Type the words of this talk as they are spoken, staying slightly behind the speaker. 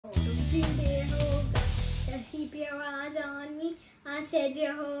your eyes on me. I said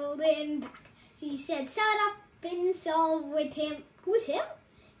you're holding back. She said, shut up and solve with him. Who's him?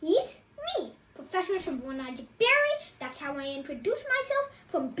 He's me, Professor Soborno Bari. That's how I introduce myself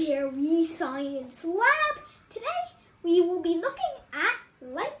from Bari Science Lab. Today, we will be looking at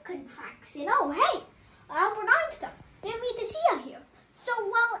length contraction. Oh, hey, Albert Einstein. Didn't mean to see you here. So,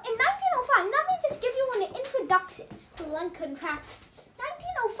 well, in 1905, let me just give you an introduction to length contraction.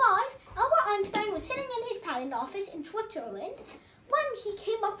 1905, Albert Einstein was sitting in his patent office in Switzerland when he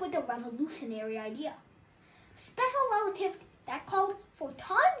came up with a revolutionary idea. Special relativity that called for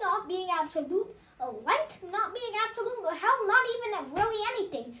time not being absolute, a length not being absolute, or hell, not even really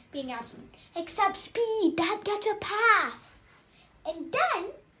anything being absolute, except speed. That gets a pass. And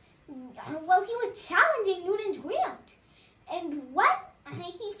then, well, he was challenging Newton's ground. And when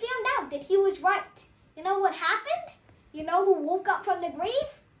he found out that he was right, you know what happened? You know who woke up from the grave?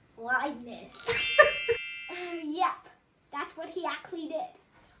 Leibniz. Yep, that's what he actually did.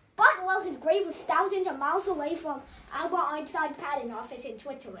 But, well, his grave was thousands of miles away from Albert Einstein's patent office in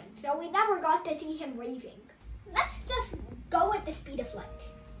Switzerland, so we never got to see him raving. Let's just go at the speed of light.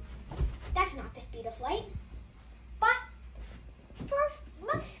 That's not the speed of light. But, first,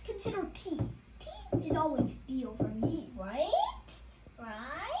 let's consider t. T is always d over v, right?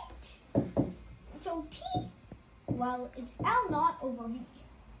 Right? So t, well, it's L naught over v.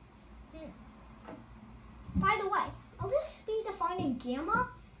 By the way, I'll just be defining gamma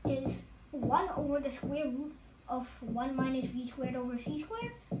is 1 over the square root of 1 minus v squared over c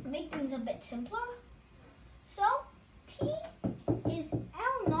squared to make things a bit simpler. So, t is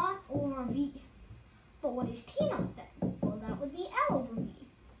L naught over v. But what is t naught then? Well, that would be L over v.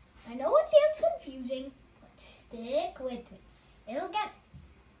 I know it sounds confusing, but stick with me. It'll get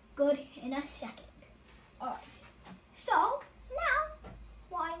good in a second. Alright, so now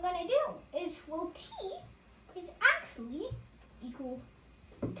what I'm going to do is, well, t is actually equal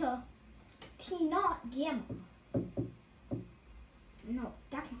to t naught gamma. No,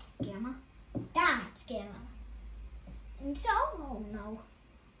 that's not gamma. That's gamma. And so, oh no.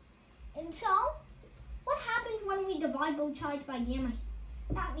 And so, what happens when we divide both sides by gamma?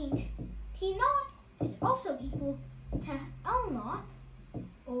 That means t naught is also equal to L naught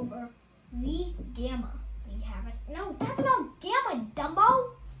over v gamma. We have it. No, that's not gamma,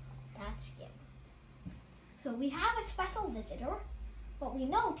 Dumbo. That's gamma. So we have a special visitor, but we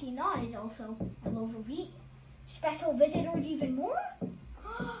know t naught is also L over v. Special visitors even more?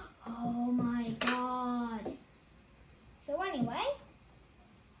 Oh my god. So anyway,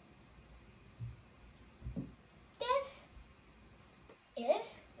 this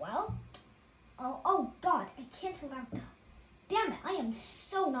is, well, oh god, I canceled out the, damn it, I am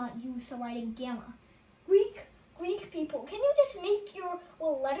so not used to writing gamma. Greek people, can you just make your,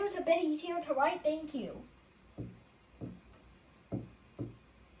 well, letters a bit easier to write? Thank you.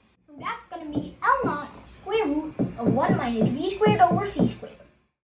 So that's going to be L naught square root of 1 minus v squared over c squared.